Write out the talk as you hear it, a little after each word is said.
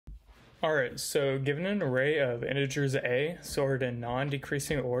Alright, so given an array of integers a sorted in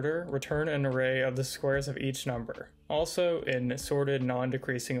non-decreasing order, return an array of the squares of each number, also in sorted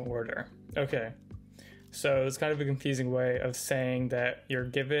non-decreasing order. Okay, so it's kind of a confusing way of saying that you're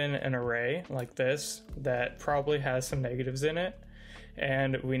given an array like this that probably has some negatives in it,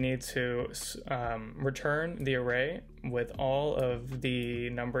 and we need to return the array with all of the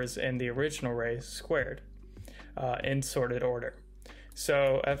numbers in the original array squared in sorted order.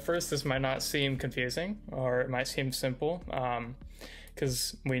 So at first this might not seem confusing, or it might seem simple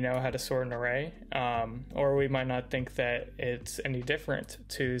because we know how to sort an array, or we might not think that it's any different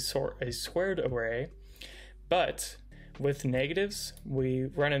to sort a squared array. But with negatives, we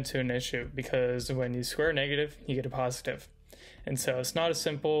run into an issue because when you square a negative, you get a positive. And so it's not as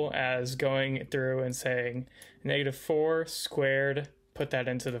simple as going through and saying -4 squared, put that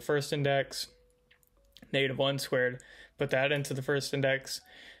into the first index, -1 squared, put that into the first index,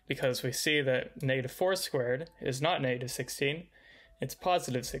 because we see that -4 squared is not -16, it's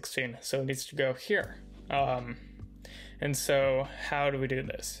 +16, so it needs to go here. And so how do we do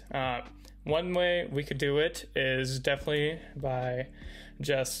this? One way we could do it is definitely by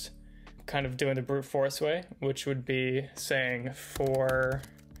just kind of doing the brute force way, which would be saying for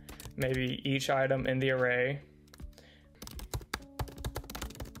maybe each item in the array,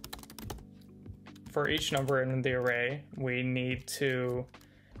 for each number in the array, we need to,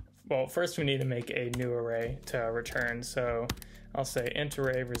 well, first we need to make a new array to return. So I'll say int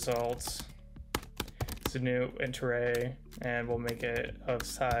array results. It's a new int array, and we'll make it of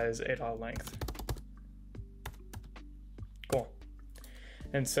size 8.length. Cool.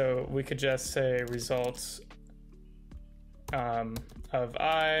 And so we could just say results of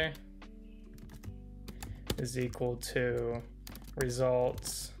I is equal to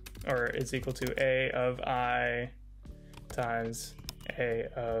results, or is equal to A of I times A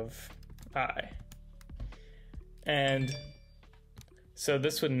of I. And so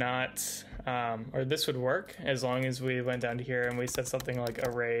this would not, or this would work as long as we went down to here and we said something like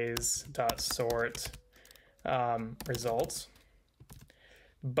arrays.sort results.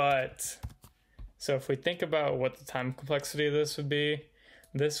 But, so if we think about what the time complexity of this would be,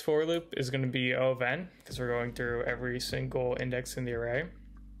 this for loop is going to be O of n, because we're going through every single index in the array.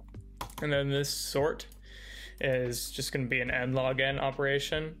 And then this sort is just going to be an n log n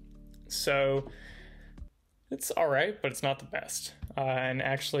operation. So it's all right, but it's not the best. And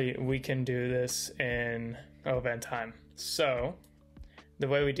actually, we can do this in O of n time. So the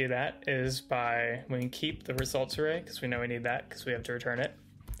way we do that is by, we can keep the results array, because we know we need that, because we have to return it.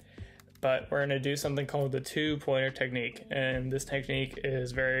 But we're going to do something called the two-pointer technique. And this technique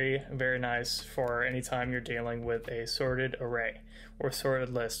is very, very nice for any time you're dealing with a sorted array or sorted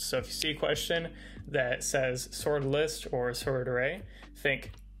list. So if you see a question that says sorted list or sorted array,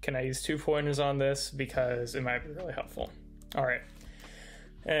 think, can I use 2 pointers on this? Because it might be really helpful. All right.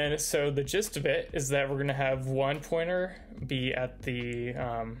 And so the gist of it is that we're going to have 1 pointer be at the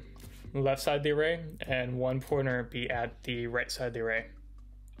left side of the array and 1 pointer be at the right side of the array.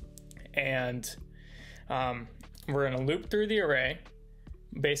 And we're going to loop through the array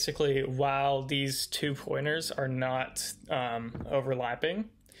basically while these 2 pointers are not overlapping.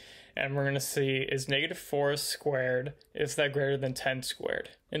 And we're going to see, is -4 squared, is that greater than 10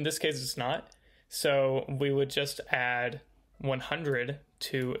 squared? In this case, it's not. So we would just add 100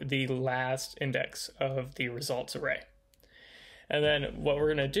 to the last index of the results array. And then what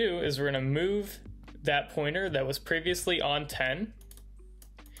we're going to do is we're going to move that pointer that was previously on 10.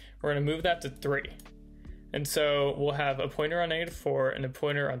 We're going to move that to 3. And so we'll have a pointer on -4 and a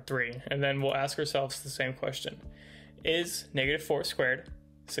pointer on 3. And then we'll ask ourselves the same question. Is -4 squared,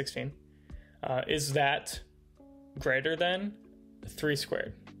 16, is that greater than 3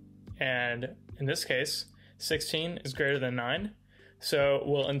 squared? And in this case, 16 is greater than 9. So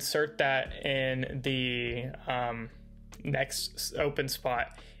we'll insert that in the next open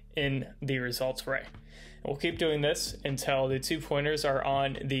spot in the results array. We'll keep doing this until the 2 pointers are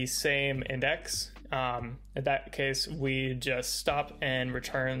on the same index. In that case, we just stop and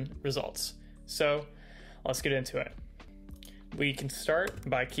return results. So let's get into it. We can start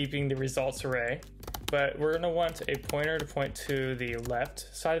by keeping the results array, but we're going to want a pointer to point to the left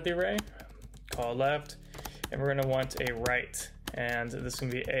side of the array, call left, and we're going to want a right, and this is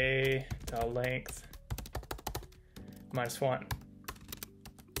going to be a.length -1.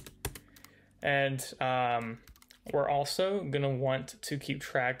 And we're also going to want to keep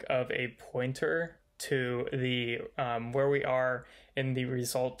track of a pointer to the where we are in the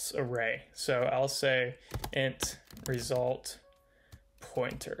results array. So I'll say int result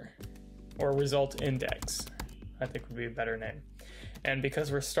pointer, or result index, I think would be a better name. And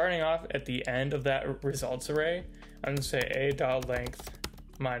because we're starting off at the end of that results array, I'm going to say a.length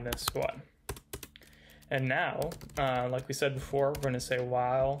minus 1. And now, like we said before, we're going to say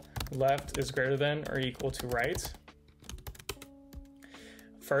while left is greater than or equal to right.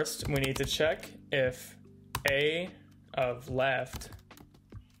 First, we need to check if a of left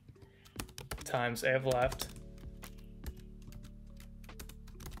times a of left,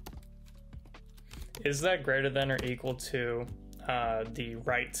 is that greater than or equal to the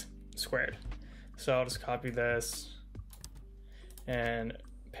right squared? So I'll just copy this and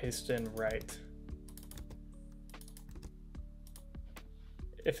paste in right.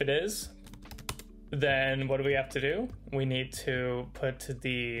 If it is, then what do we have to do? We need to put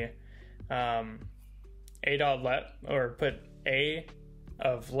the a dot left, or put a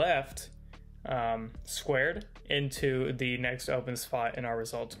of left squared into the next open spot in our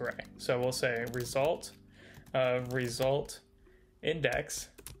results array. So we'll say result of result index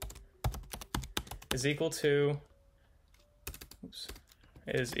is equal to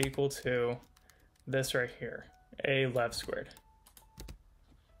this right here, a left squared.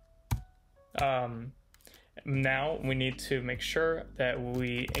 Now we need to make sure that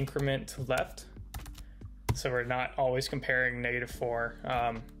we increment to left, so we're not always comparing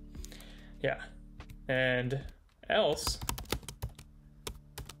 -4. Yeah, and else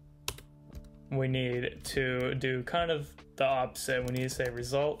we need to do kind of the opposite. We need to say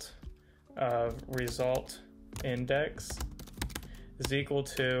result of result index is equal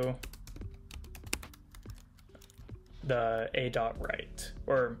to the a dot right,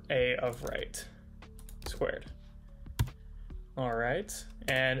 or a of right squared. All right,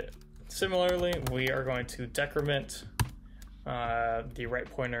 and similarly, we are going to decrement the right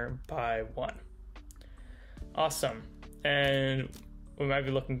pointer by 1. Awesome, and we might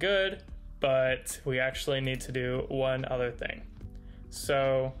be looking good, but we actually need to do one other thing.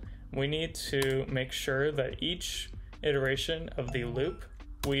 So we need to make sure that each iteration of the loop,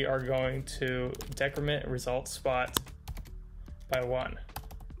 we are going to decrement result spot by 1.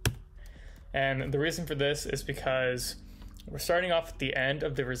 And the reason for this is because we're starting off at the end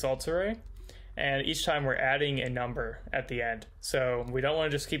of the results array, and each time we're adding a number at the end. So we don't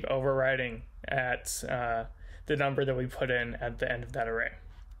want to just keep overriding at the number that we put in at the end of that array.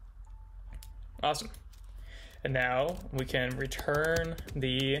 Awesome. And now we can return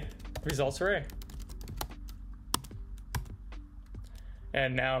the results array.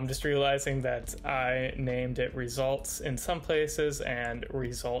 And now I'm just realizing that I named it results in some places and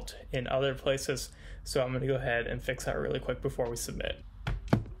result in other places. So I'm going to go ahead and fix that really quick before we submit.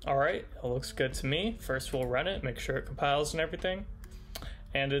 All right, it looks good to me. First we'll run it, make sure it compiles and everything.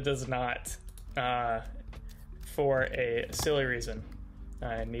 And it does not, for a silly reason.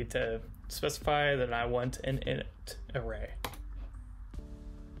 I need to specify that I want an init array.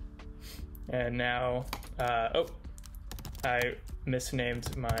 And now, I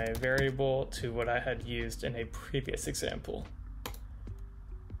misnamed my variable to what I had used in a previous example.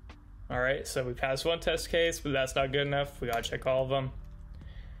 All right, so we passed one test case, but that's not good enough. We gotta check all of them.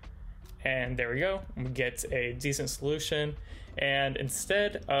 And there we go, we get a decent solution. And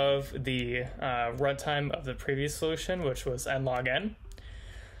instead of the runtime of the previous solution, which was n log n,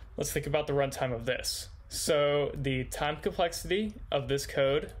 let's think about the runtime of this. So the time complexity of this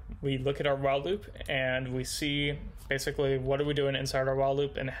code, we look at our while loop and we see basically what are we doing inside our while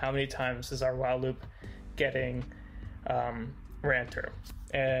loop and how many times is our while loop getting ran through.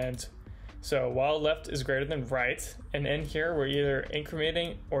 And so while left is greater than right, and in here we're either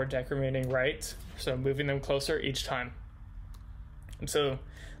incrementing or decrementing right, so moving them closer each time. And so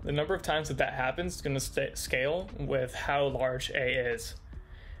the number of times that happens is going to scale with how large A is.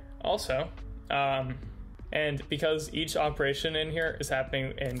 Also, and because each operation in here is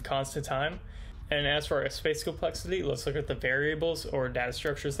happening in constant time, and as for our space complexity, let's look at the variables or data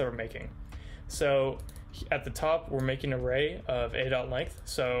structures that we're making. So at the top, we're making an array of a.length,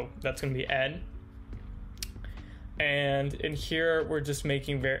 so that's going to be n. And in here, we're just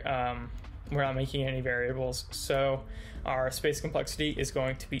making, we're not making any variables, so our space complexity is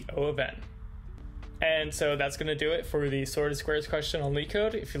going to be O of n. And so that's going to do it for the sorted squares question on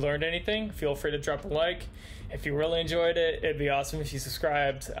LeetCode. If you learned anything, feel free to drop a like. If you really enjoyed it, it'd be awesome if you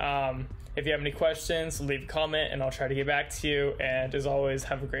subscribed. If you have any questions, leave a comment and I'll try to get back to you. And as always,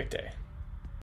 have a great day.